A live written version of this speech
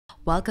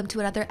Welcome to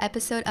another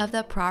episode of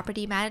the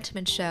Property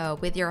Management Show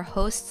with your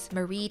hosts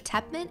Marie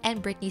Tepman and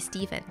Brittany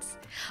Stevens.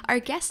 Our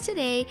guest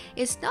today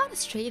is not a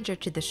stranger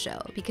to the show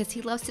because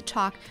he loves to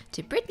talk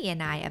to Brittany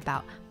and I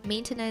about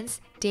maintenance,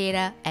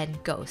 data,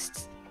 and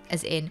ghosts,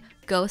 as in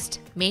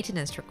ghost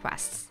maintenance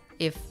requests,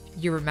 if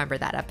you remember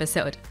that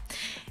episode.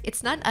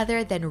 It's none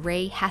other than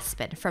Ray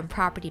Hespen from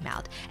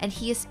PropertyMeld, and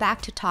he is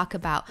back to talk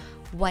about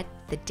what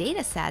the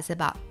data says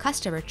about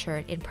customer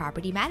churn in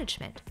property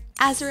management.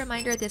 As a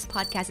reminder, this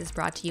podcast is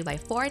brought to you by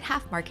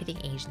 4.5 Marketing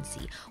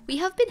Agency. We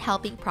have been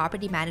helping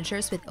property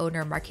managers with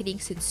owner marketing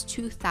since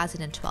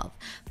 2012,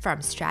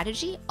 from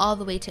strategy all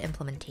the way to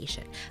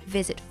implementation.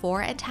 Visit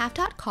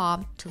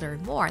 4andhalf.com to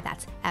learn more.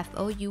 That's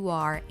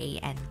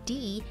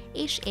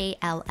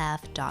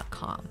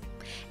FOURANDHALF.com.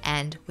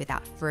 And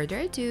without further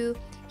ado,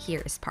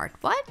 here is part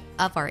 1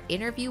 of our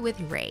interview with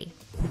Ray.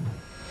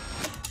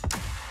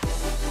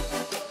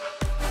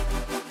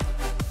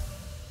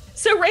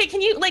 So Ray, can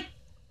you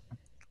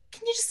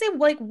just say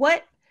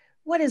what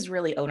is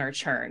really owner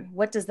churn?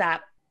 What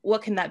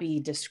can that be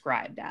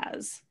described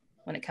as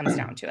when it comes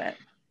down to it?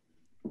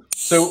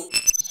 So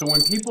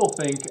when people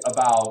think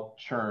about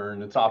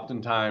churn, it's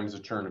oftentimes a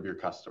churn of your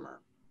customer.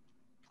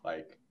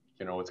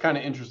 It's kind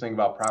of interesting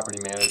about property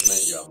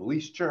management. You have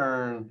lease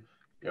churn,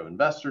 you have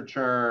investor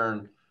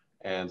churn.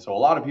 And so a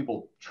lot of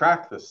people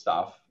track this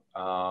stuff,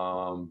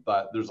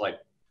 but there's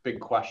big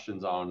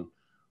questions on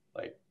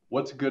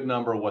what's a good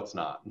number, what's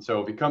not. And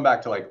so if you come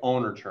back to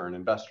owner churn,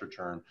 investor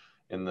churn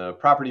in the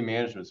property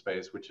management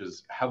space, which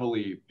has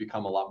heavily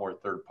become a lot more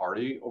third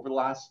party over the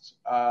last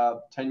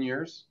 10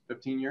 years,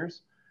 15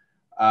 years,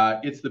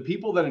 it's the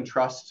people that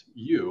entrust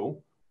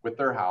you with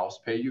their house,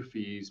 pay you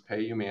fees, pay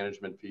you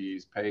management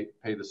fees, pay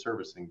the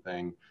servicing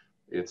thing.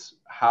 It's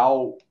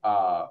how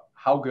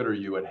good are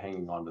you at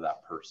hanging on to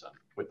that person,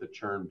 with the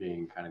churn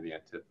being kind of the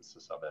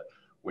antithesis of it,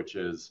 which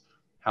is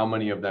how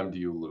many of them do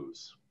you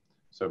lose?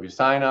 So if you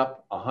sign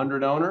up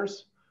 100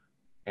 owners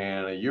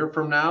and a year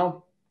from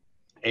now,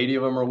 80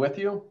 of them are with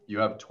you, you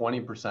have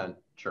 20%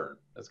 churn.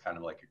 That's kind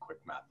of like a quick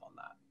math on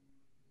that.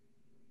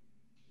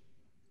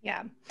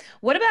 Yeah.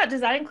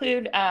 Does that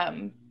include,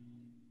 I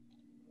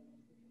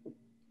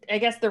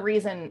guess, the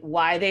reason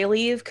why they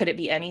leave? Could it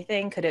be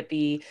anything? Could it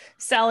be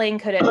selling?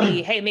 Could it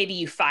be, hey, maybe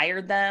you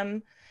fired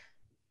them?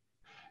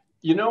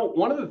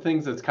 One of the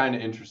things that's kind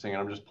of interesting,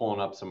 and I'm just pulling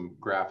up some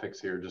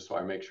graphics here just so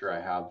I make sure I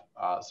have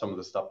some of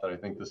the stuff that I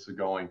think this is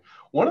going.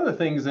 One of the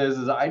things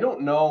is I don't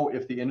know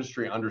if the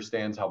industry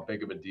understands how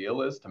big of a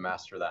deal is to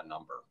master that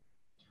number.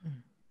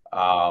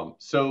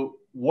 So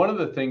one of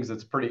the things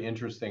that's pretty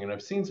interesting, and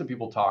I've seen some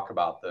people talk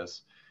about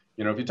this,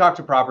 if you talk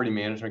to property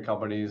management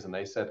companies and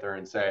they sit there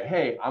and say,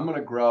 hey, I'm going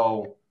to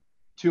grow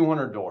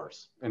 200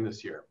 doors in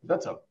this year.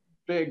 That's a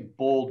big,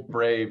 bold,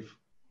 brave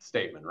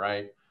statement,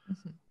 right?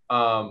 Mm-hmm.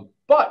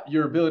 But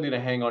your ability to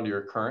hang on to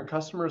your current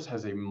customers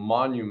has a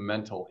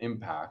monumental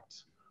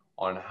impact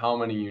on how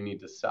many you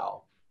need to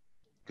sell.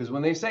 Because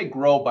when they say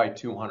grow by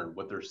 200,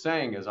 what they're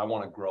saying is I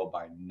want to grow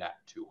by net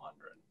 200.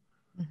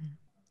 Mm-hmm.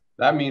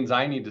 That means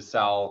I need to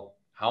sell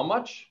how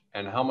much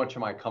and how much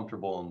am I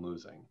comfortable in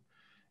losing?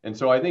 And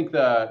so I think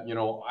that,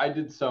 I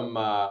did some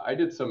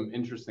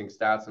interesting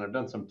stats and I've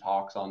done some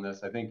talks on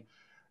this. I think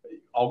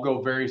I'll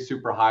go very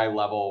super high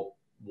level,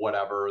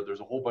 whatever. There's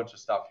a whole bunch of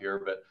stuff here,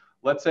 but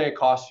let's say it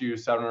costs you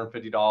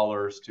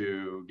 $750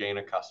 to gain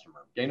a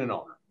customer, gain an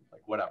owner,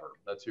 whatever.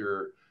 That's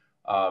your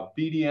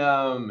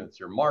BDM,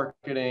 it's your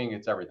marketing,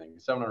 it's everything,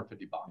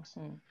 $750.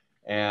 Mm-hmm.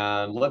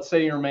 And let's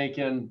say you're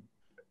making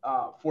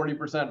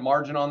 40%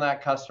 margin on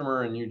that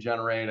customer and you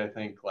generate, I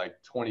think,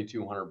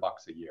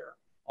 $2,200 a year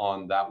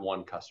on that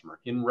one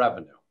customer in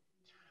revenue.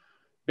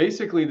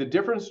 Basically, the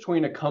difference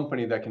between a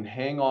company that can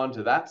hang on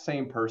to that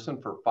same person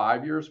for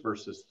 5 years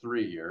versus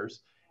 3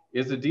 years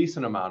is a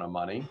decent amount of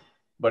money.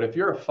 But if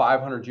you're a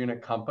 500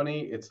 unit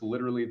company, it's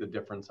literally the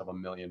difference of $1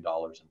 million in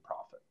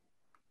profit.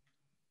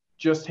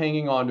 Just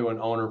hanging on to an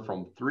owner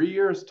from 3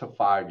 years to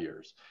 5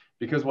 years.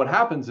 Because what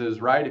happens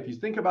is, right, if you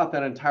think about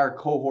that entire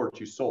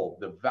cohort you sold,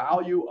 the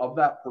value of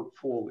that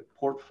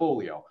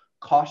portfolio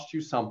cost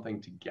you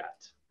something to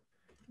get.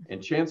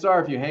 And chances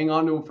are if you hang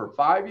on to them for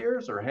 5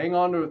 years or hang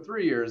on to it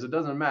 3 years, it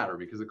doesn't matter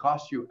because it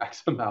costs you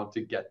X amount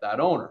to get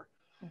that owner.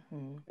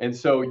 Mm-hmm. And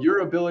so your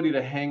ability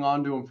to hang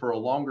on to them for a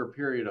longer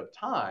period of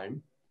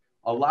time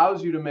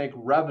allows you to make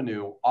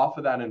revenue off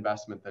of that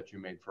investment that you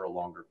made for a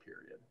longer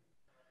period.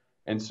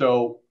 And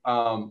so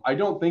I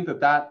don't think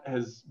that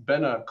has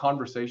been a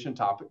conversation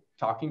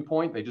talking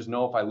point. They just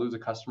know if I lose a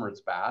customer,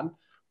 it's bad.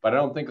 But I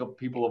don't think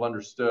people have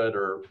understood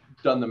or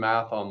done the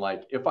math on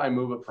if I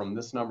move it from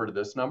this number to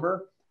this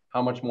number,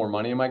 how much more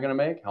money am I going to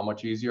make? How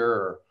much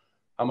easier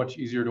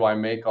do I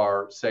make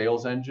our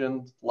sales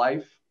engine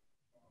life?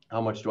 How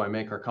much do I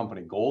make our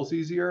company goals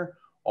easier?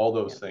 All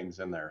those things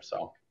in there.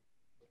 So.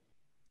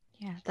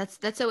 Yeah,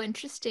 that's so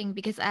interesting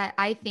because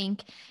I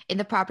think in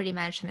the property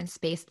management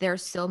space,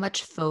 there's so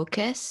much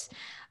focus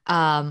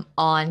on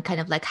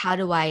kind of how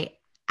do I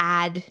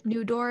add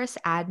new doors.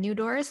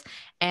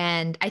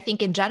 And I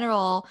think in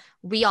general,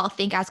 we all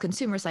think as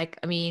consumers,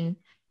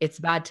 it's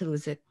bad to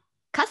lose a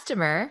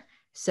customer.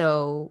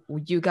 So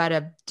you got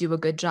to do a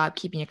good job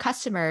keeping your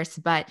customers.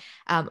 But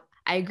I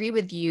agree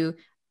with you.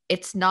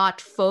 It's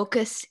not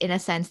focused in a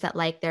sense that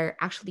like they're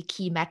actually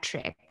key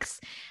metrics.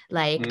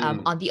 Like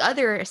on the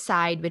other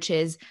side, which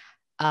is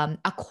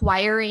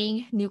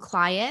acquiring new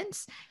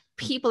clients,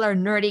 people are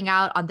nerding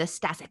out on the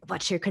stats, like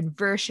what's your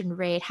conversion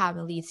rate, how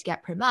many leads you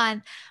get per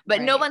month,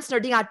 but no one's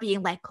nerding out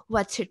being like,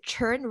 what's your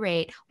churn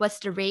rate, what's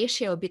the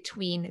ratio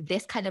between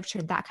this kind of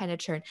churn, that kind of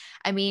churn.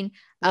 I mean,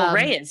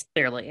 Ray is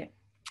clearly.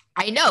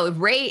 I know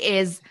Ray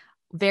is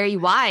very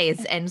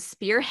wise and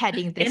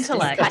spearheading this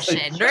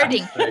discussion,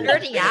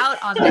 nerding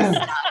out on this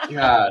stuff.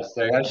 Gosh,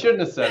 I shouldn't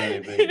have said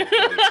anything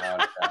before the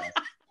podcast.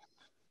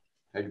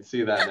 I can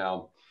see that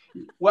now.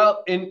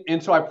 Well,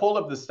 and so I pulled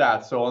up the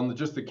stats. So on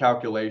just the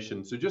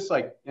calculation, so just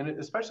like, and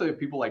especially if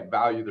people like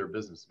value their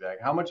business, like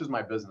how much is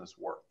my business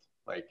worth?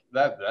 Like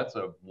that's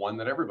a one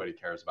that everybody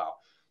cares about.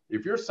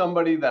 If you're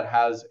somebody that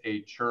has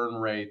a churn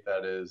rate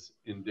that is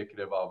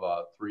indicative of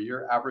a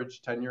 3-year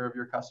average tenure of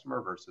your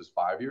customer versus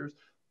 5 years,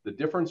 the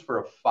difference for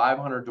a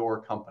 500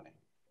 door company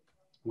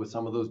with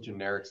some of those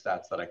generic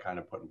stats that I kind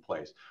of put in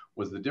place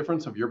was the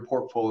difference of your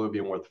portfolio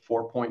being worth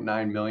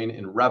 4.9 million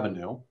in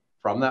revenue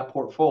from that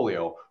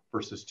portfolio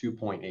versus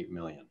 2.8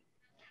 million.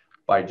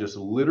 By just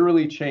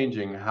literally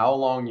changing how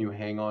long you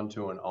hang on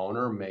to an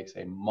owner makes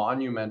a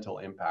monumental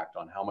impact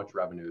on how much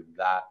revenue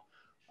that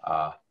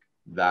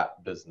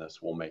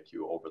business will make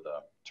you over the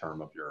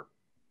term of your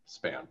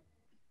span.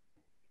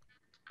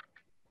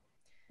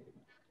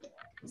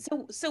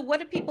 So what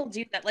do people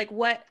do that? Like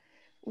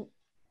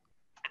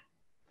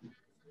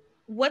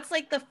what's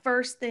like the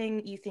first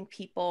thing you think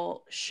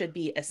people should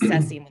be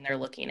assessing when they're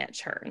looking at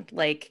churn?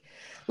 Like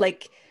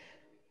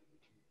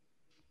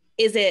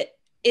is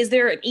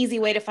there an easy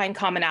way to find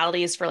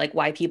commonalities for like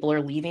why people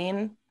are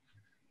leaving?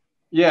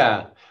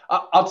 Yeah,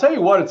 I'll tell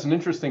you what, it's an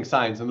interesting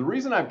science. And the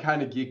reason I've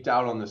kind of geeked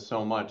out on this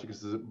so much,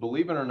 because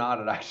believe it or not,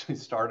 it actually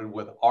started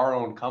with our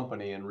own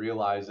company and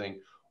realizing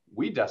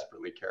we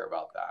desperately care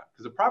about that.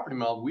 Because at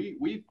PropertyMeld,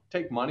 we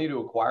take money to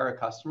acquire a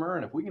customer.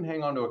 And if we can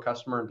hang on to a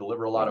customer and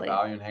deliver a lot of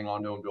value and hang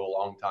on to them to a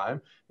long time,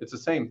 it's the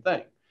same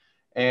thing.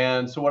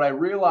 And so what I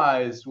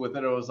realized with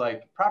it was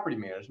like property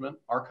management,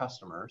 our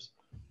customers,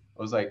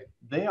 I was like,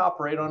 they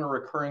operate on a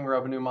recurring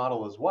revenue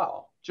model as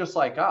well, just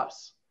like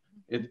us.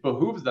 It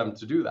behooves them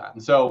to do that.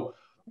 And so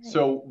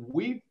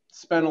we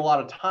spend a lot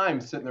of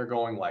time sitting there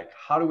going like,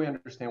 how do we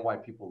understand why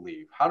people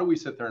leave? How do we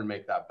sit there and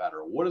make that better?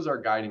 What is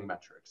our guiding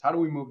metrics? How do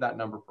we move that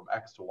number from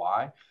X to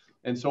Y?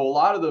 And so a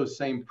lot of those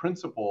same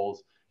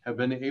principles have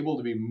been able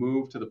to be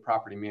moved to the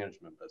property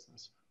management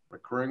business,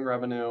 recurring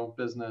revenue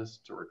business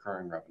to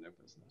recurring revenue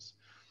business.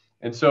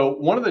 And so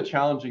one of the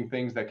challenging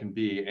things that can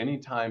be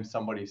anytime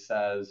somebody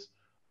says,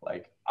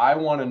 like, I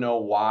want to know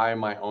why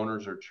my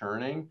owners are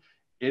churning,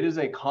 it is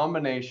a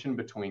combination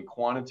between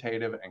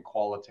quantitative and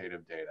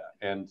qualitative data.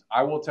 And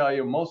I will tell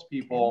you, most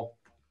people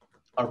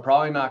are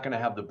probably not going to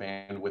have the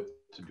bandwidth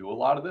to do a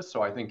lot of this.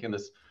 So I think in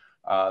this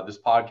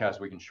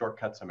podcast, we can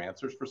shortcut some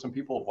answers for some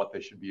people of what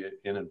they should be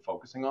in and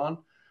focusing on.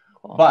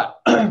 Cool.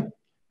 But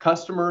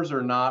customers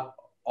are not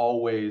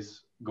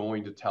always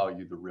going to tell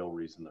you the real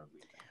reason they're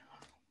leaving.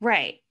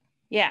 Right.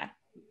 Yeah.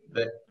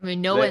 I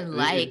mean, no one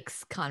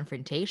likes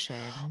confrontation.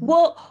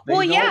 Well,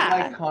 they yeah. don't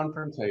like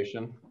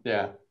confrontation.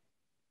 Yeah.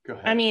 Go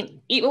ahead. I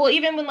mean,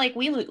 even when like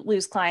we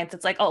lose clients,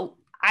 it's like, oh,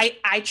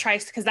 I try,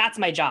 because that's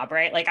my job,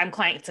 right? Like I'm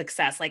client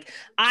success. Like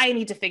I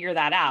need to figure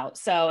that out.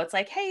 So it's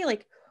like, hey,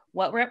 like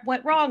what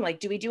went wrong?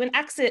 Like, do we do an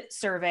exit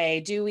survey?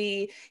 Do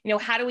we,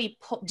 how do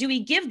we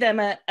give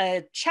them a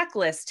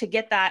checklist to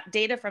get that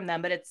data from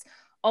them? But it's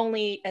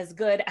only as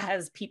good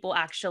as people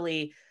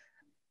actually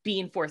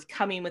being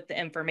forthcoming with the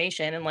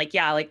information. And like,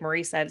 yeah, like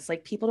Marie said, it's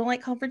like people don't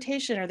like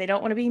confrontation or they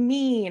don't want to be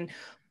mean,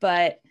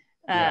 but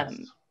yes.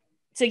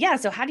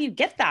 So how do you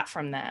get that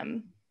from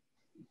them?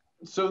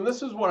 So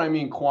this is what I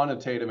mean,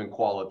 quantitative and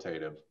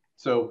qualitative.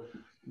 So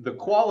the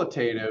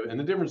qualitative, and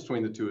the difference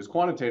between the two is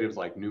quantitative is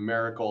like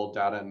numerical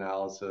data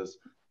analysis.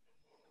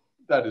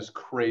 That is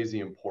crazy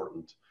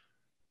important.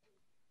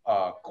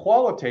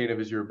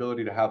 Qualitative is your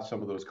ability to have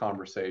some of those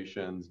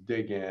conversations,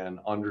 dig in,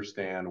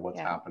 understand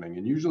what's happening.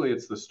 And usually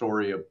it's the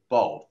story of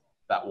both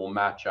that will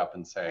match up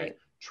and say,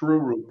 true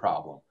root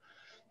problem.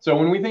 So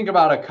when we think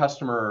about a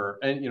customer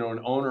and, an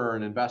owner or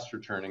an investor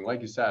churning, like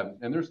you said,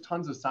 and there's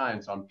tons of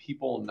science on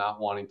people not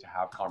wanting to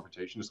have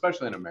confrontation,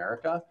 especially in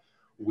America.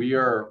 We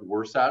are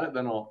worse at it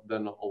than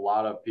a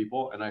lot of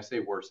people. And I say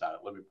worse at it,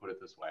 let me put it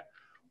this way.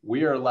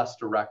 We are less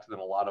direct than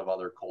a lot of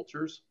other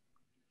cultures.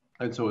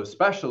 And so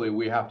especially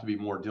we have to be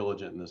more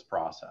diligent in this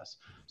process.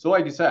 So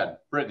like you said,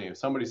 Brittany, if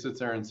somebody sits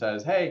there and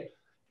says, hey,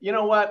 you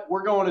know what,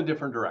 we're going a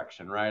different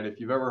direction, right? If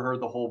you've ever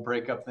heard the whole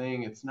breakup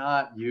thing, it's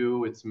not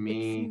you, it's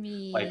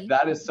me. Like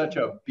that is such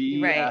a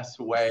BS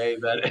way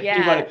that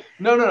anybody,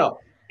 no.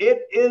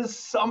 It is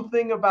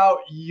something about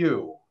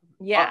you.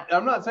 Yeah.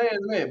 I'm not saying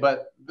it's me,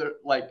 but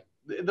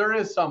there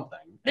is something.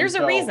 There's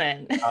a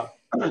reason.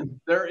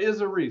 There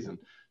is a reason.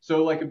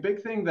 So like a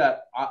big thing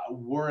that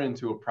we're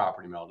into at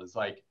PropertyMeld is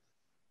like,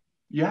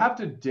 you have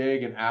to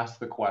dig and ask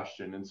the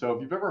question. And so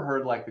if you've ever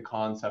heard like the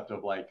concept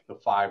of like the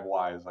 5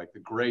 whys, like the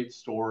great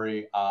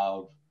story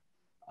of,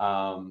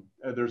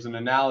 there's an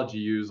analogy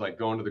used like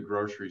going to the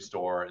grocery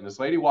store, and this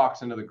lady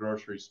walks into the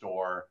grocery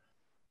store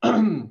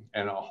and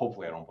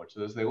hopefully I don't butcher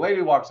this. The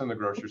lady walks in the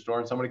grocery store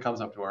and somebody comes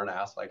up to her and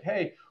asks like,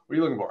 hey, what are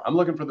you looking for? I'm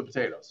looking for the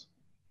potatoes.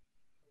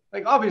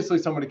 Like obviously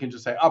somebody can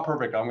just say, oh,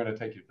 perfect, I'm going to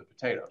take you to the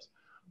potatoes.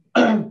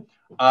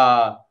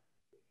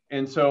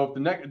 And so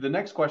the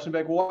next question would be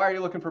like, well, why are you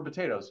looking for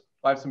potatoes?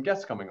 Well, I have some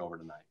guests coming over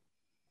tonight.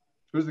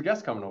 Who's the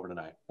guest coming over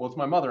tonight? Well, it's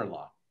my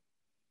mother-in-law.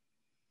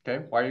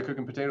 Okay, why are you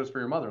cooking potatoes for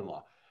your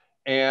mother-in-law?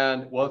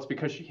 And well, it's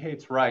because she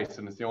hates rice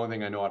and it's the only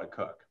thing I know how to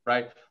cook,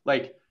 right?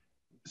 Like,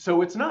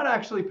 so it's not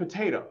actually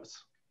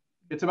potatoes.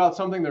 It's about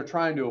something they're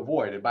trying to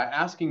avoid. And by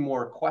asking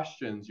more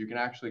questions, you can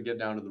actually get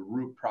down to the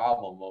root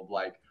problem of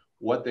like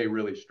what they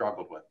really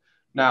struggled with.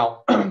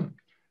 Now,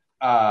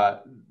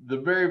 the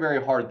very,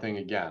 very hard thing,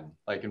 again,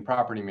 like in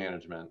property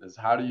management, is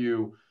how do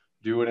you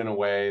do it in a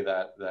way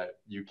that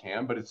you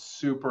can, but it's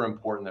super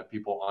important that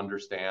people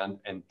understand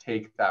and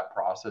take that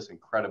process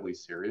incredibly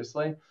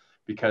seriously,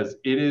 because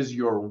it is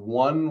your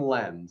one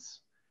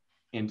lens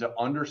into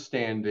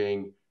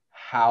understanding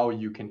how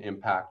you can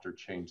impact or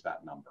change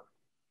that number.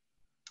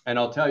 And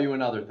I'll tell you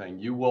another thing,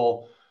 you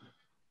will,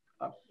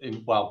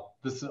 well,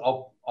 this is,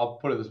 I'll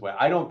put it this way.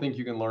 I don't think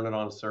you can learn it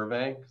on a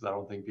survey, because I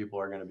don't think people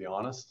are going to be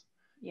honest.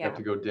 You have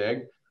to go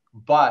dig.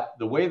 But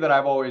the way that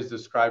I've always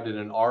described it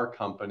in our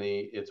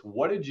company, it's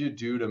what did you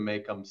do to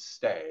make them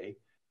stay?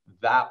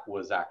 That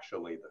was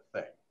actually the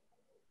thing.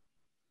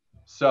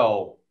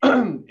 So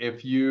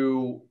if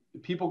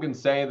people can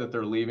say that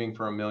they're leaving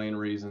for a million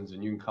reasons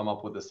and you can come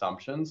up with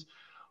assumptions,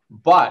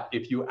 but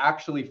if you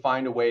actually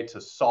find a way to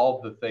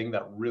solve the thing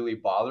that really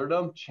bothered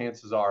them,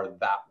 chances are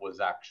that was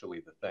actually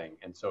the thing.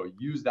 And so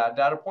use that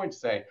data point to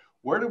say,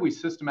 where did we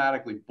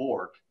systematically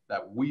bork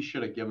that we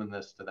should have given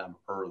this to them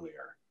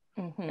earlier,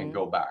 and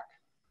go back.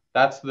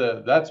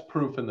 That's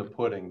proof in the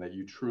pudding that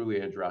you truly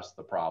addressed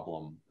the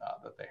problem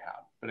that they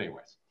had. But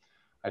anyways,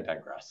 I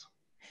digress.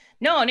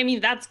 No, and I mean,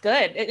 that's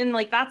good. And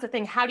like, that's the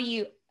thing. How do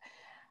you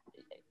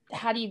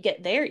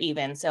get there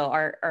even? So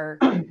are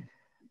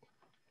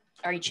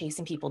you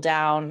chasing people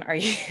down? Are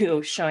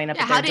you showing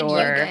up at their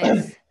door?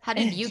 How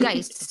did you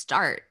guys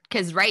start?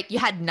 Because, right, you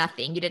had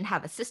nothing. You didn't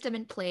have a system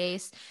in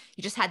place.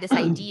 You just had this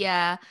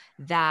idea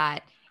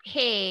that,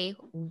 hey,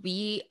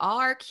 we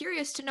are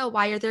curious to know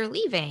why they're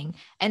leaving.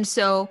 And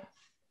so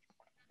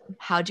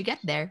how'd you get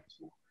there?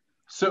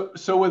 So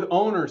with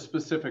owners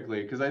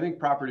specifically, because I think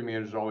property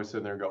managers always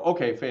sit there and go,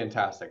 okay,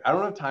 fantastic. I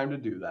don't have time to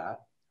do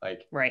that.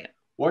 Like, right.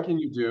 What can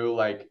you do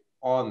like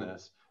on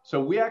this?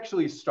 So we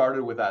actually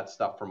started with that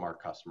stuff from our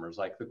customers,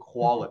 like the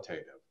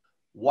qualitative.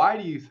 Why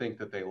do you think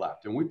that they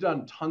left? And we've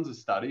done tons of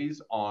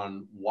studies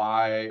on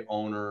why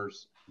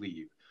owners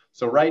leave.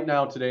 So right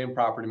now today in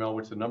PropertyMeld,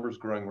 which the number is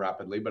growing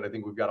rapidly, but I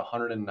think we've got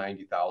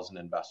 190,000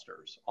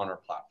 investors on our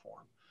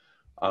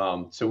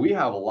platform. So we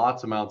have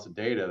lots of amounts of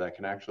data that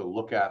can actually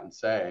look at and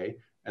say,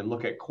 and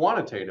look at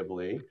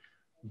quantitatively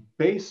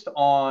based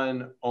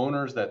on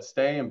owners that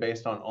stay and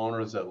based on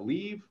owners that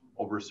leave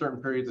over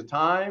certain periods of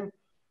time.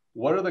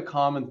 What are the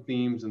common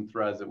themes and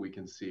threads that we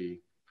can see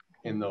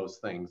in those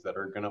things that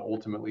are going to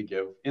ultimately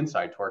give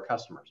insight to our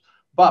customers?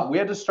 But we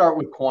had to start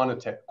with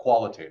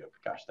qualitative.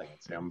 Gosh dang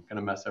it, Sam, I'm going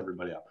to mess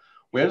everybody up.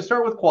 We had to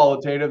start with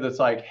qualitative. That's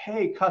like,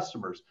 hey,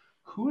 customers,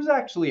 who's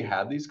actually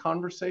had these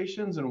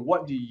conversations and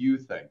what do you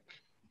think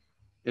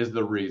is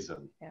the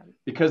reason? Yeah.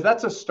 Because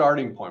that's a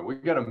starting point.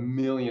 We've got 1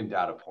 million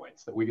data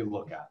points that we can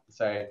look at and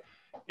say,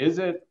 is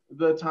it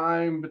the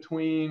time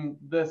between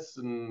this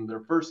and their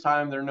first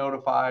time they're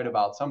notified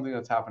about something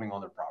that's happening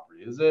on their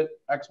property? Is it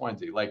X, Y, and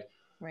Z? Like,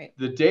 right.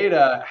 The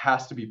data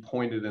has to be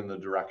pointed in the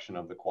direction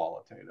of the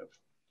qualitative.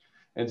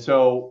 And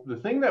so the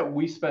thing that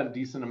we spent a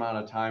decent amount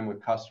of time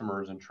with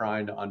customers and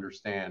trying to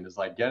understand is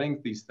like getting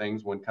these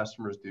things when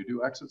customers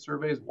do exit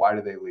surveys, why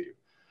do they leave?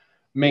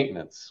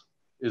 Maintenance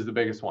is the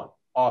biggest one.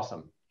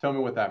 Awesome. Tell me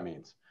what that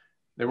means.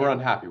 They were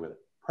unhappy with it.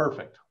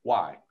 Perfect.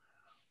 Why?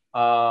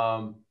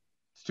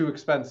 It's too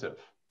expensive.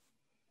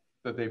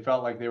 That they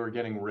felt like they were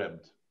getting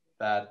ribbed.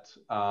 That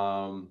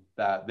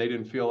they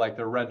didn't feel like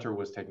their renter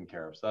was taken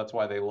care of. So that's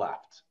why they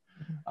left.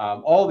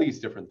 All these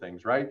different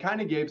things, right?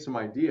 Kind of gave some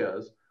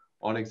ideas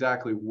on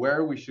exactly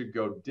where we should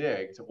go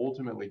dig to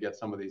ultimately get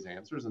some of these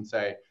answers and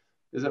say,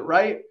 is it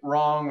right,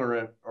 wrong,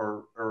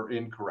 or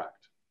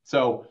incorrect?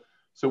 So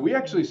we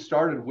actually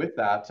started with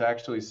that to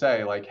actually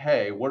say like,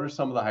 hey, what are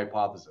some of the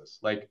hypotheses?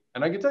 Like,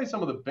 and I can tell you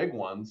some of the big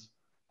ones.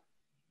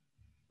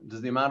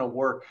 Does the amount of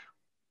work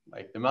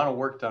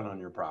done on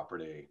your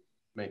property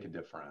make a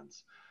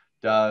difference?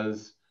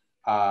 Does,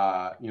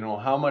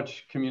 how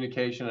much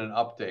communication and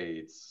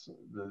updates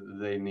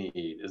they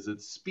need? Is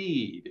it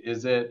speed?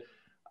 Is it,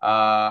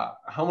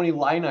 how many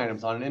line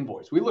items on an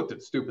invoice? We looked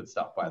at stupid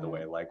stuff, by the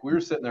way. Like we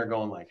were sitting there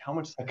going like, how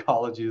much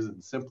psychology is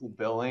in simple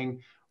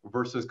billing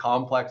versus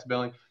complex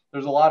billing?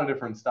 There's a lot of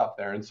different stuff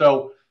there. And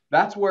so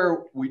that's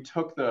where we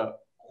took the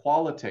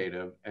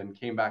qualitative and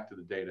came back to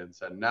the data and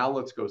said, now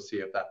let's go see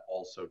if that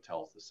also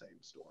tells the same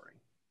story.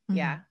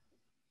 Yeah.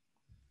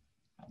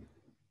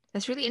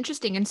 That's really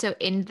interesting. And so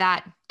in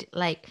that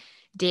like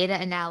data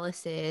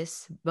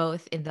analysis,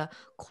 both in the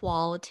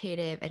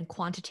qualitative and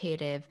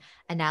quantitative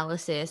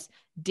analysis,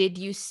 did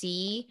you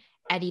see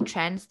any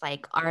trends?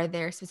 Like, are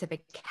there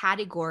specific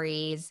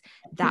categories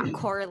that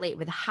correlate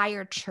with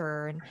higher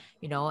churn?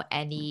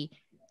 Any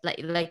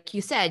like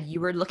you said, you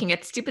were looking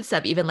at stupid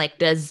stuff, even like,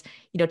 does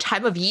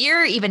time of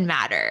year even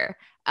matter?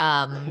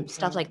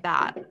 Stuff like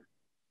that.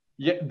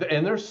 Yeah,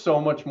 and there's so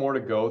much more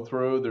to go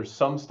through. There's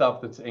some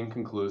stuff that's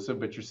inconclusive,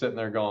 but you're sitting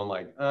there going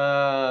like,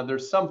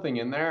 there's something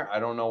in there. I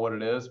don't know what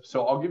it is.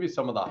 So I'll give you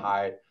some of the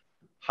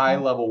high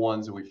level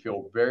ones that we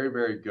feel very,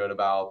 very good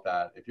about,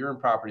 that if you're in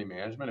property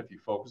management, if you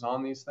focus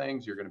on these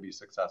things, you're going to be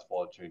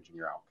successful at changing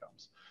your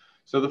outcomes.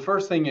 So the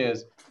first thing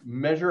is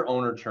measure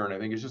owner churn. I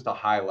think it's just a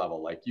high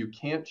level. Like, you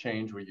can't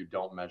change what you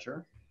don't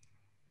measure,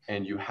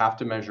 and you have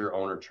to measure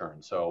owner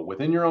churn. So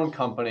within your own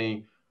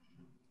company,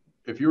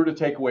 if you were to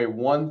take away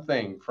one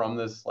thing from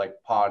this like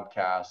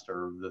podcast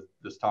or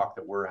this talk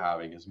that we're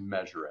having, is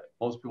measure it.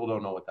 Most people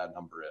don't know what that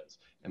number is,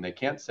 and they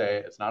can't say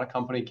it. It's not a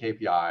company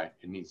KPI.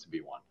 It needs to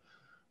be one.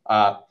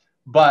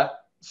 But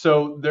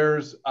so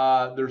there's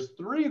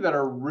three that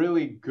are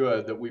really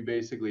good that we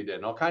basically did.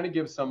 And I'll kind of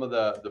give some of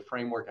the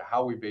framework of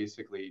how we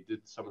basically did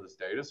some of this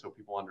data, so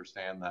people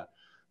understand that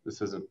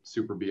this isn't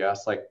super BS.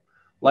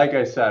 Like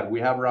I said, we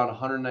have around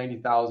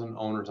 190,000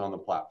 owners on the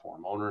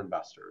platform, owner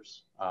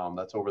investors.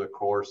 That's over the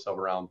course of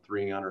around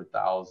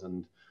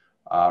 300,000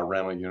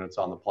 rental units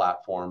on the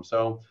platform.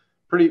 So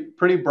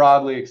pretty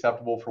broadly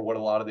acceptable for what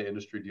a lot of the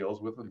industry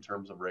deals with in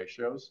terms of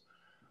ratios.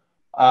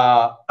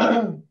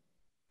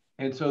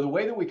 And so the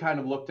way that we kind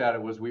of looked at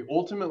it was, we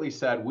ultimately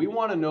said, we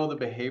want to know the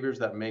behaviors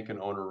that make an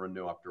owner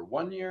renew after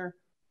 1 year,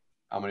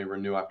 how many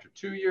renew after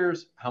 2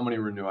 years, how many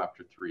renew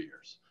after 3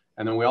 years.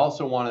 And then we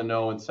also want to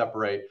know and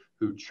separate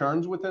who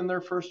churns within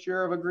their first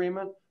year of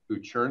agreement, who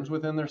churns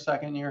within their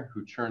second year,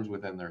 who churns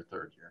within their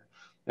third year.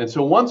 And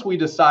so once we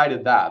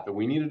decided that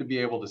we needed to be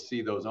able to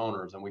see those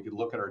owners, and we could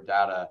look at our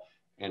data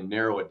and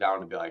narrow it down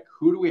to be like,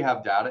 who do we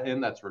have data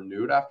in that's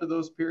renewed after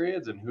those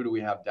periods, and who do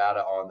we have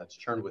data on that's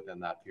churned within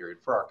that period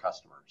for our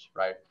customers,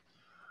 right?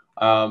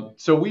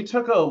 So we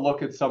took a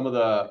look at some of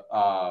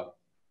the,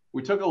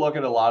 we took a look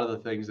at a lot of the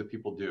things that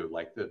people do,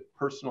 like the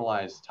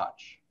personalized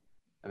touch.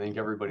 I think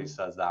everybody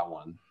says that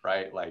one,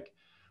 right? Like,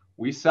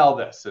 we sell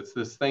this. It's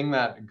this thing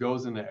that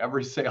goes into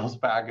every sales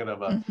packet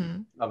of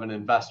an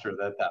investor,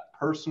 that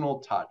personal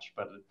touch.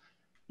 But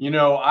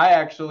I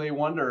actually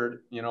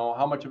wondered,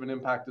 how much of an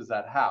impact does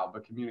that have?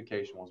 But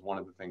communication was one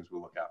of the things we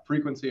look at.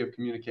 Frequency of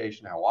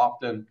communication, how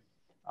often,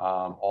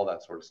 all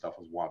that sort of stuff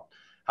was one.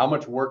 How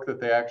much work that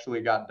they actually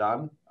got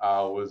done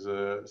was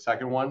a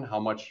second one. How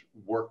much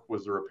work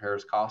was the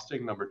repairs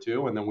costing? Number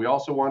two. And then we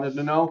also wanted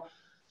to know,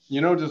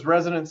 does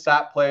resident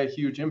sat play a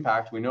huge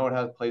impact? We know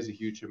it plays a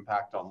huge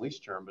impact on lease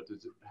churn, but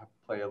does it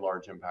play a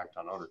large impact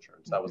on owner churn?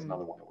 So that was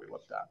another one that we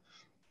looked at.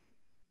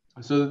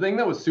 So the thing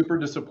that was super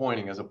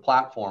disappointing as a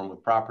platform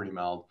with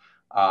PropertyMeld,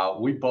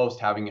 we boast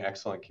having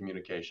excellent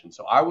communication.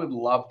 So I would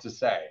love to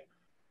say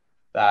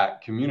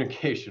that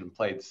communication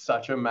played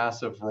such a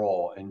massive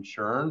role in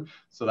churn.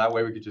 So that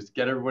way we could just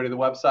get everybody to the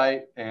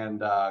website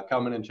and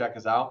come in and check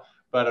us out.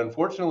 But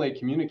unfortunately,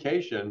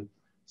 communication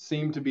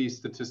seemed to be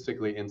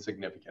statistically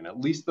insignificant, at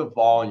least the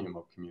volume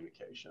of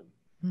communication.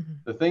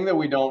 The thing that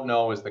we don't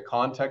know is the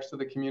context of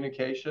the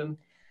communication.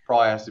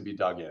 Probably has to be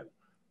dug in.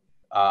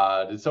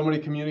 Did somebody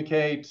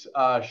communicate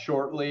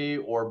shortly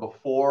or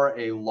before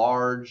a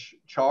large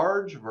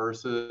charge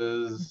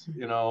versus,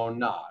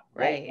 not?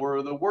 Right. What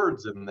were the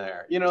words in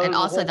there? And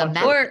also the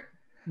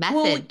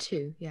method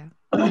too. Yeah.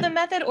 Well, the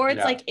method, or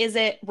it's like, is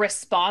it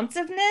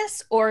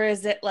responsiveness, or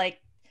is it like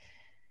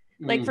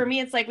for me,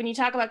 it's like when you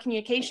talk about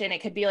communication, it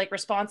could be like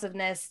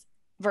responsiveness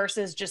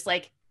versus just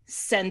like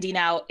sending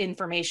out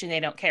information they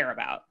don't care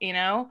about,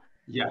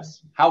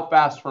 Yes. How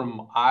fast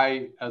from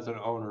I, as an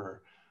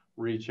owner,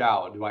 reach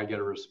out, do I get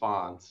a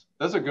response?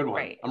 That's a good one.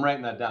 Right. I'm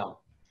writing that down.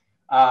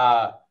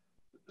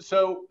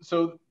 So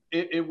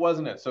it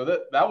wasn't it. So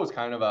that was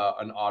kind of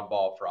an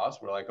oddball for us.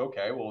 We're like,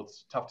 okay, well,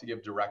 it's tough to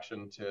give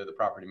direction to the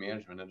property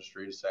management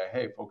industry to say,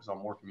 hey, focus on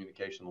more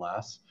communication,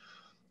 less.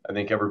 I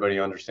think everybody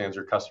understands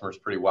their customers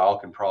pretty well,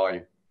 can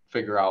probably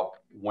figure out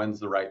when's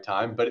the right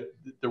time, but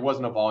there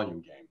wasn't a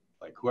volume game.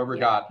 Like, whoever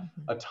got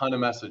a ton of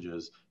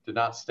messages did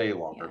not stay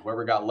longer.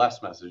 Whoever got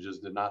less messages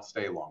did not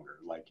stay longer.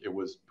 Like, it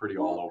was pretty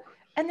all over.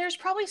 And there's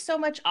probably so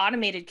much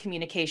automated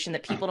communication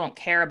that people don't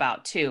care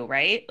about too,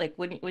 right? Like,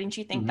 wouldn't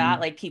you think that,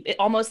 like, people,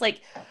 almost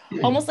like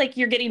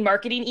you're getting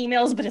marketing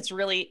emails, but it's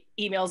really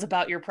emails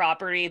about your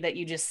property that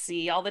you just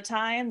see all the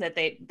time, that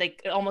they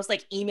almost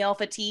like email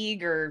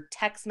fatigue or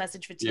text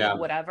message fatigue,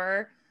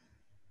 whatever.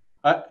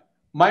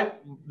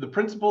 The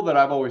principle that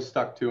I've always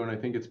stuck to, and I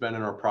think it's been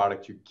in our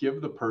product, you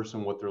give the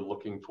person what they're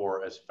looking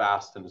for as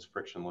fast and as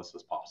frictionless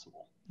as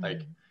possible.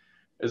 Like,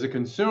 as a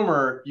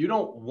consumer, you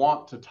don't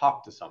want to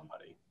talk to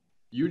somebody.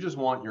 You just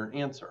want your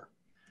answer.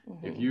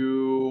 If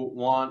you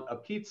want a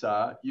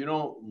pizza, you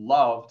don't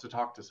love to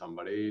talk to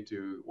somebody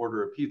to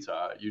order a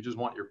pizza. You just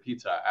want your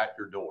pizza at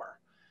your door.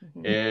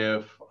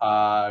 If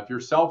your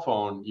cell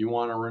phone, you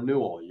want a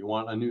renewal, you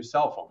want a new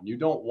cell phone, you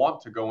don't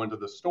want to go into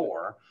the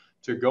store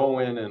to go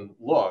in and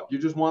look, you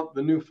just want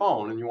the new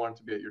phone and you want it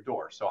to be at your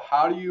door. So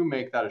how do you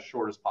make that as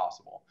short as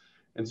possible?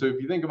 And so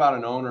if you think about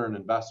an owner and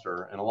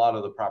investor, and a lot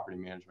of the property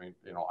management,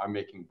 I'm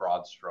making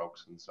broad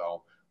strokes. And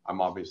so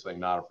I'm obviously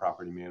not a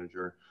property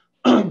manager,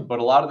 but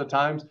a lot of the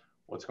times,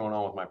 what's going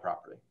on with my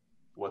property?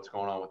 What's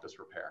going on with this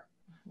repair?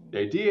 The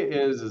idea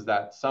is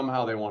that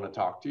somehow they want to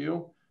talk to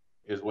you,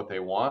 is what they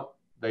want.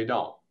 They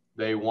don't.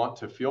 They want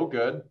to feel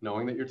good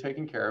knowing that you're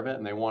taking care of it,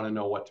 and they want to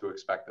know what to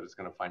expect that it's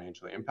going to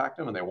financially impact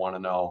them, and they want to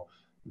know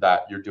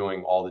that you're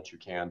doing all that you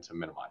can to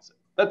minimize it.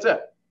 That's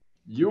it.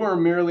 You are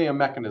merely a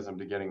mechanism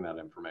to getting that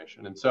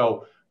information. And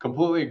so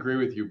completely agree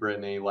with you,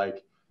 Brittany.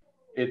 Like,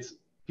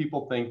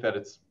 people think that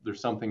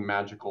there's something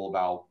magical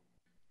about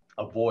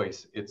a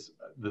voice. It's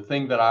the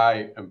thing that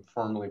I am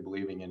firmly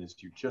believing in is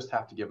you just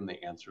have to give them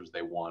the answers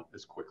they want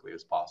as quickly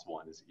as possible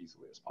and as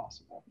easily as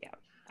possible. Yeah,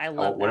 I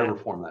love whatever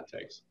that. form that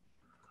takes.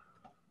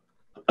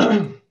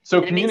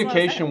 So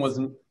communication was,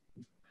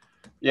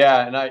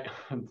 yeah. And I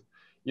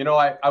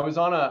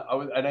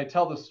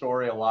tell this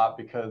story a lot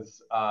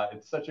because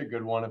it's such a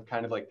good one of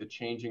kind of like the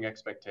changing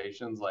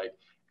expectations. Like,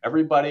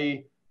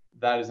 everybody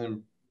that is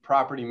in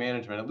property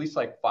management, at least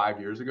like 5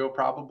 years ago,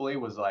 probably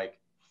was like,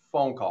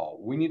 phone call.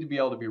 We need to be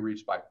able to be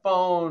reached by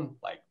phone.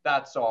 Like,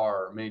 that's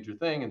our major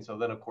thing. And so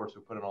then, of course,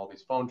 we put in all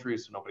these phone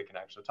trees so nobody can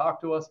actually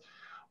talk to us.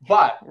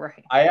 But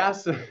right. I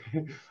asked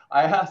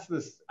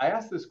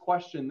this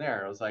question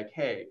there. I was like,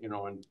 hey,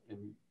 and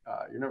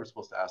you're never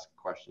supposed to ask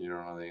a question you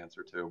don't know the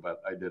answer to,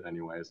 but I did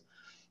anyways.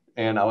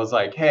 And I was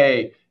like,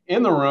 hey,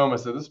 in the room, I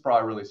said, this is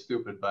probably really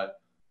stupid,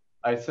 but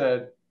I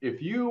said,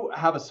 if you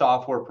have a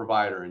software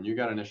provider and you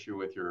got an issue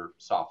with your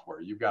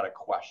software, you've got a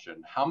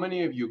question, how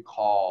many of you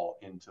call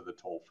into the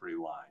toll-free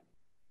line?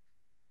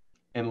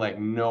 And like,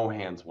 no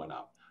hands went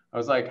up. I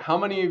was like, how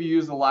many of you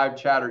use the live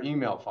chat or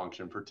email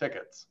function for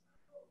tickets?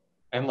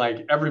 And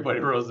like, everybody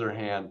rose their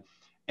hand.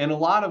 And a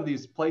lot of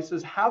these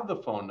places have the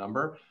phone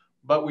number,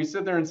 but we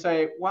sit there and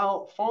say,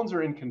 well, phones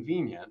are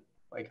inconvenient.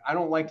 Like, I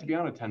don't like to be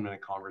on a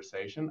 10-minute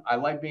conversation. I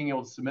like being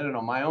able to submit it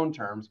on my own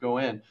terms, go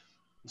in.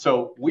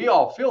 So we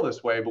all feel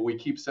this way, but we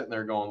keep sitting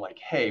there going like,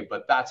 hey,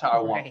 but that's how I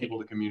want people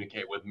to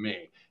communicate with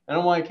me. And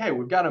I'm like, hey,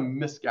 we've got a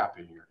misgap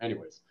in here.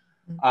 Anyways,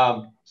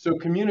 so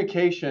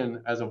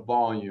communication as a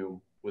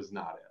volume was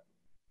not it.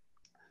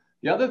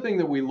 The other thing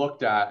that we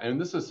looked at,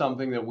 and this is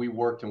something that we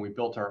worked and we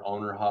built our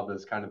owner hub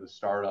as kind of the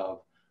start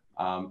of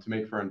to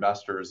make for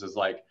investors, is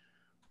like,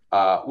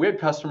 we had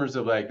customers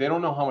that like, they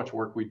don't know how much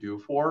work we do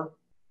for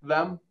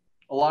them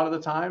a lot of the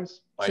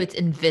times. Like, so it's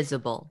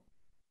invisible.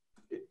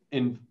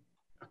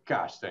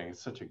 Gosh dang,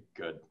 it's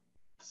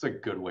a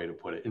good way to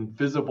put it.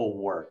 Invisible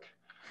work.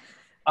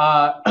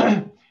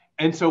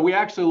 And so we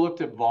actually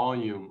looked at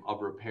volume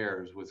of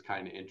repairs was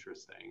kind of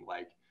interesting,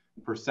 like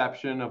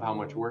perception of how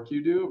much work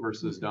you do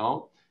versus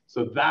don't.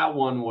 So that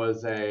one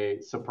was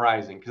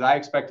surprising because I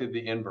expected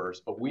the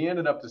inverse, but we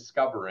ended up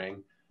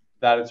discovering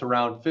that it's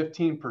around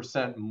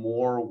 15%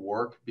 more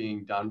work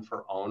being done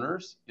for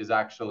owners is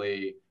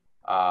actually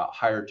a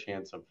higher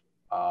chance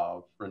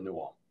of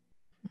renewal.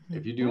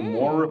 If you do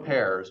more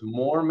repairs,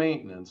 more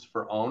maintenance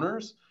for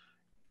owners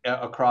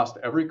across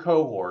every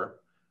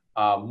cohort,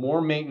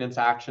 more maintenance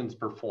actions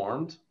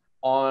performed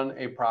on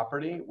a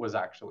property was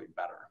actually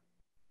better.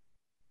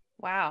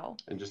 Wow.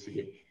 And just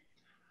to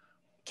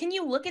can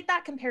you look at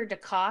that compared to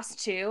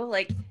cost too?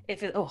 Like,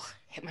 if it,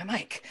 hit my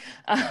mic.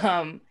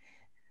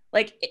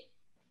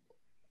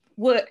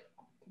 Would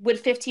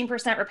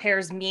 15%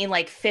 repairs mean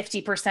like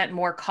 50%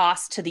 more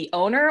cost to the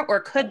owner, or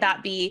could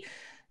that be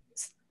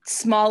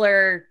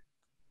smaller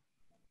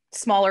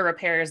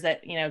repairs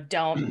that,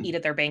 don't eat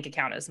at their bank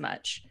account as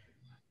much?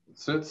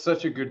 So it's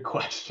such a good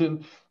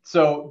question.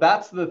 So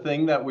that's the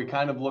thing that we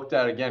kind of looked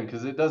at again,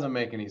 because it doesn't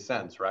make any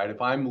sense, right?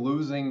 If I'm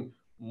losing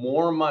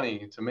more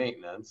money to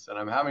maintenance and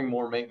I'm having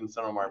more maintenance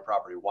done on my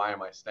property, why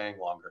am I staying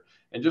longer?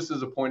 And just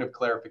as a point of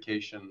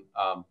clarification,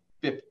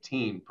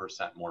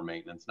 15% more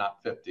maintenance,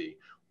 not 50.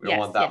 We don't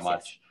want that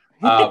much.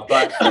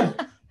 Yes.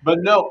 But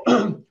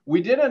no,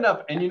 we did end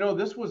up, and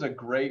this was a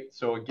great,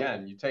 so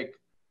again, you take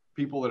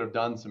people that have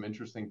done some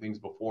interesting things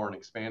before and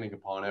expanding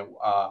upon it.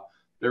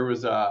 There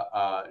was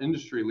a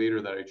industry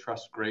leader that I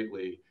trust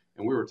greatly,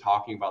 and we were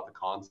talking about the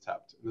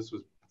concept. This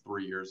was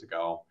 3 years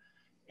ago,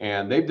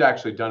 and they've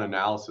actually done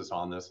analysis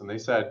on this, and they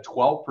said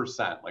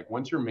 12%, like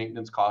once your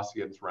maintenance cost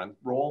against rent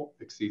roll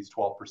exceeds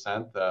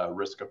 12%, the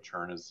risk of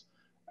churn is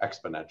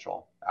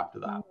exponential after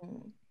that.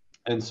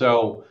 And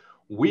so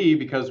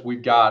because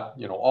we've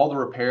got, all the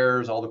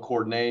repairs, all the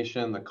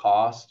coordination, the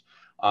cost,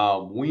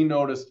 we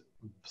noticed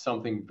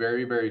something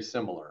very, very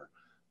similar,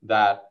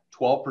 that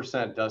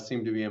 12% does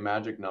seem to be a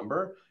magic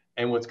number.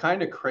 And what's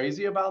kind of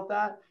crazy about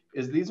that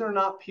is these are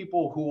not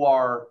people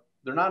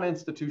they're not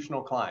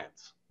institutional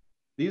clients.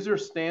 These are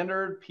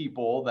standard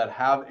people that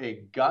have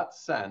a gut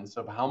sense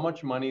of how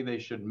much money they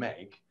should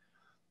make.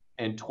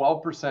 And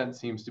 12%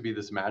 seems to be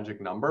this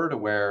magic number to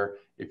where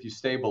if you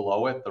stay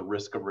below it, the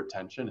risk of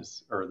retention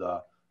or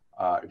the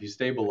If you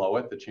stay below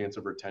it, the chance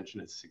of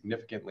retention is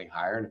significantly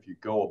higher. And if you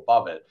go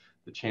above it,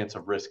 the chance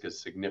of risk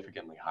is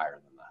significantly higher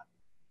than that.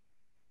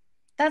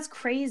 That's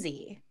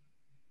crazy.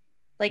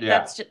 Like,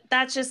 Yeah.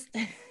 that's just,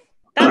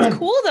 that's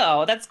cool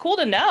though. That's cool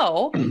to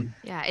know.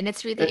 Yeah, and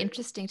it's really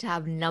interesting to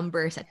have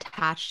numbers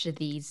attached to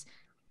these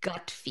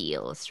gut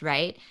feels,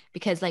 right?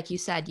 Because like you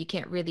said, you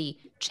can't really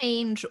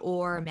change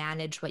or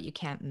manage what you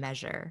can't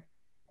measure.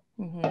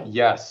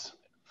 Yes.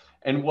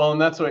 And well, and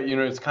that's what,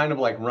 it's kind of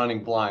like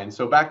running blind.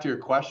 So back to your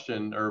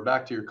question, or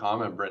back to your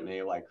comment,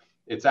 Brittany, like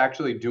it's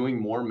actually doing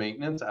more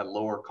maintenance at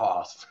lower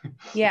cost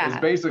is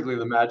basically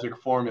the magic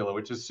formula,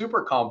 which is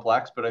super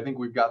complex, but I think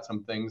we've got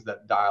some things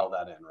that dial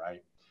that in,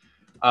 right?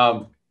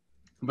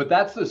 But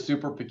that's the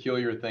super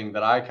peculiar thing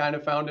that I kind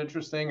of found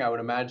interesting. I would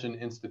imagine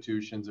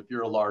institutions, if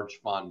you're a large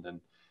fund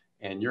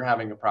and you're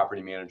having a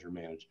property manager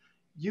manage,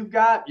 you've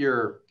got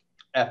your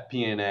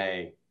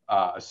FP&A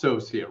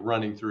associate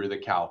running through the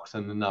calcs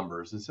and the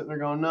numbers and sitting there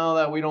going, no,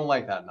 that we don't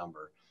like that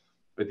number.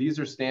 But these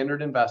are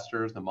standard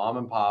investors, the mom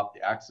and pop,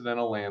 the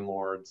accidental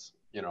landlords,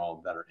 that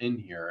are in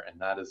here. And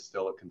that is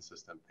still a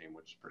consistent theme,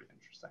 which is pretty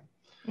interesting.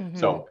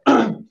 So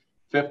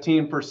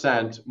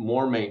 15%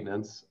 more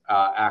maintenance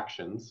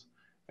actions.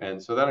 And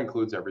so that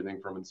includes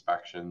everything from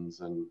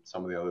inspections and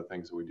some of the other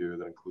things that we do.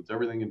 That includes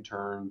everything in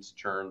churns,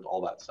 all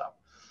that stuff.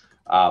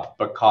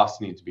 But costs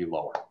need to be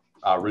lower.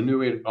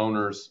 Renewed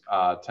owners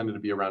tended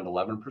to be around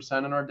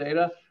 11% in our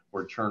data,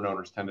 where churn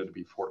owners tended to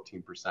be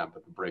 14%,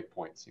 but the break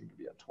point seemed to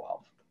be at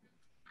 12.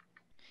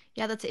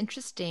 Yeah, that's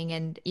interesting.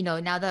 And,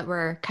 now that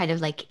we're kind of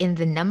like in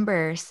the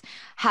numbers,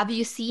 have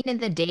you seen in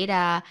the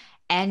data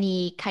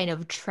any kind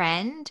of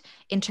trend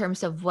in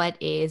terms of what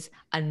is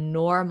a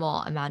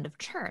normal amount of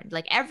churn?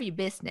 Like every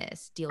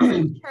business deals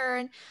with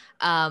churn.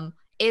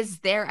 Is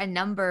there a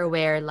number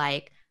where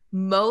like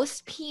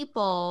most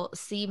people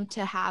seem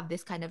to have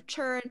this kind of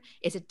churn?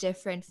 Is it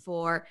different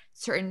for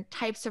certain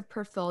types of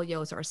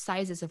portfolios or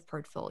sizes of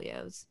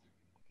portfolios?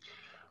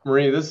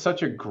 Marie, this is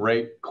such a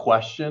great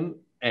question.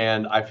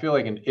 And I feel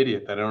like an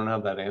idiot that I don't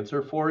have that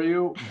answer for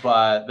you,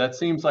 but that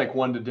seems like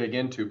one to dig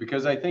into,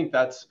 because I think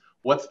that's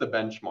what's the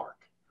benchmark.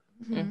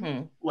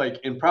 Like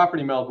in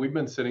PropertyMeld, we've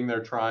been sitting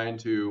there trying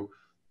to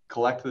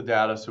collect the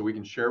data so we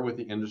can share with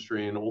the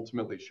industry and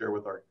ultimately share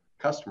with our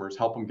customers,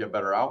 help them get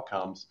better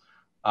outcomes.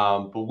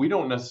 But we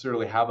don't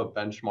necessarily have a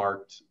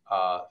benchmarked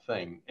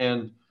thing.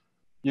 And,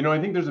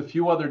 I think there's a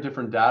few other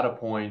different data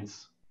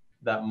points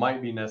that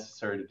might be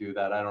necessary to do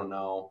that. I don't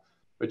know.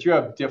 But you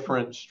have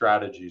different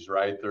strategies,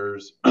 right?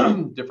 There's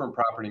different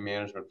property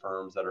management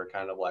firms that are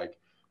kind of like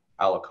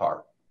a la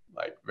carte,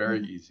 like very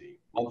easy,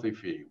 monthly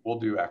fee. We'll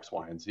do X,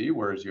 Y, and Z.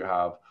 Whereas you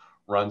have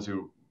ones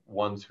who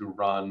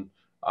run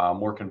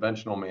more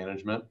conventional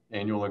management,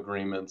 annual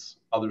agreements,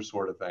 other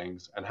sort of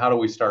things. And how do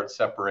we start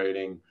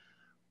separating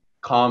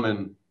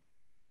common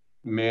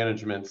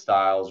management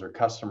styles or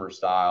customer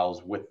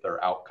styles with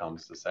their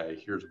outcomes to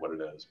say, here's what it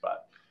is?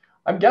 But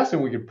I'm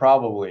guessing we could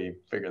probably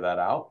figure that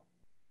out.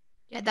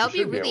 Yeah, that would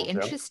be really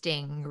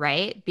interesting,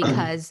 right?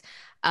 Because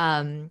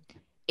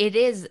it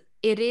is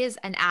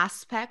an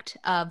aspect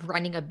of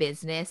running a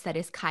business that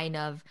is kind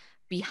of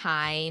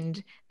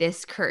behind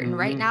this curtain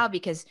right now,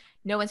 because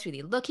no one's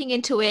really looking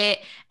into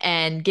it.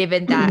 And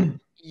given that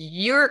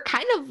you're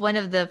kind of one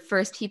of the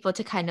first people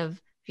to kind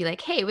of be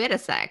like, hey, wait a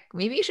sec,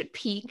 maybe you should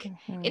peek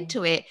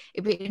into it.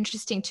 It'd be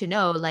interesting to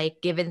know,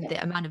 like, given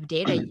the amount of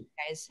data you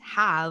guys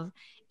have,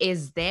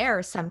 is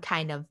there some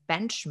kind of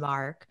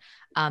benchmark?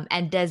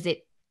 And does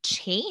it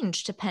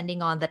change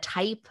depending on the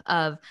type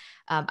of,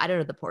 I don't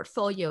know, the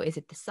portfolio? Is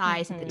it the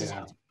size of the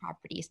types of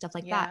property, stuff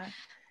like that?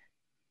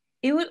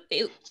 That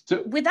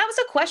was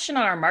a question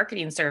on our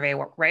marketing survey,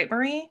 right,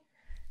 Marie?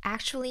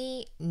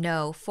 Actually,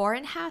 no.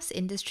 4.5's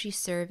industry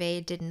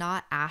survey did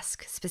not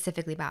ask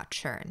specifically about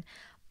churn,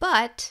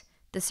 but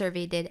the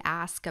survey did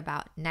ask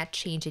about net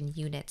change in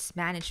units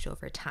managed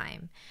over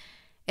time.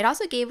 It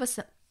also gave us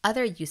some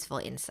other useful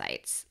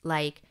insights,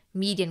 like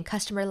median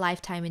customer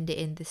lifetime in the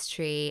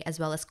industry, as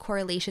well as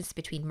correlations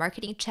between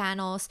marketing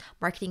channels,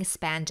 marketing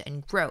spend,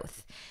 and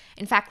growth.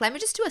 In fact, let me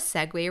just do a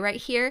segue right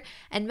here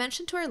and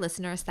mention to our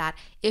listeners that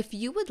if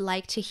you would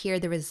like to hear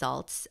the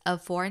results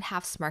of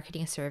 4.5's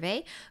marketing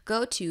survey,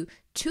 go to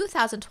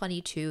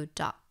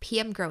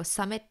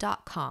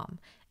 2022.pmgrowsummit.com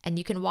and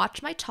you can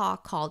watch my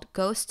talk called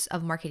Ghosts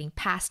of Marketing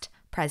Past,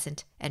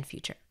 Present, and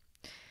Future.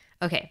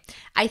 Okay,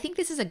 I think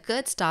this is a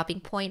good stopping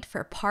point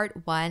for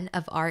part 1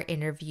 of our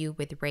interview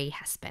with Ray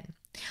Hespen.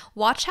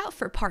 Watch out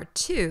for part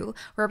 2,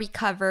 where we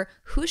cover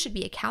who should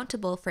be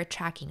accountable for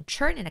tracking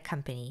churn in a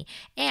company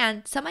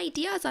and some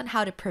ideas on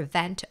how to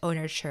prevent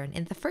owner churn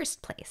in the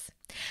first place.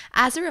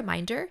 As a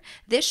reminder,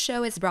 this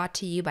show is brought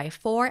to you by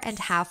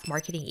 4.5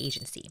 Marketing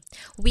Agency.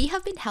 We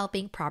have been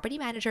helping property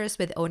managers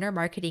with owner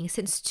marketing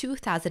since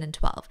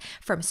 2012,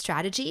 from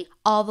strategy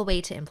all the way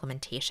to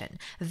implementation.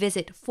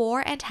 Visit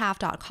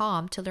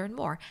 4andhalf.com to learn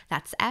more.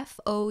 That's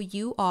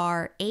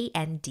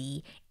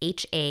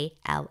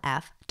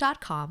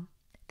FOURANDHALF.com.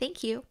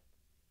 Thank you.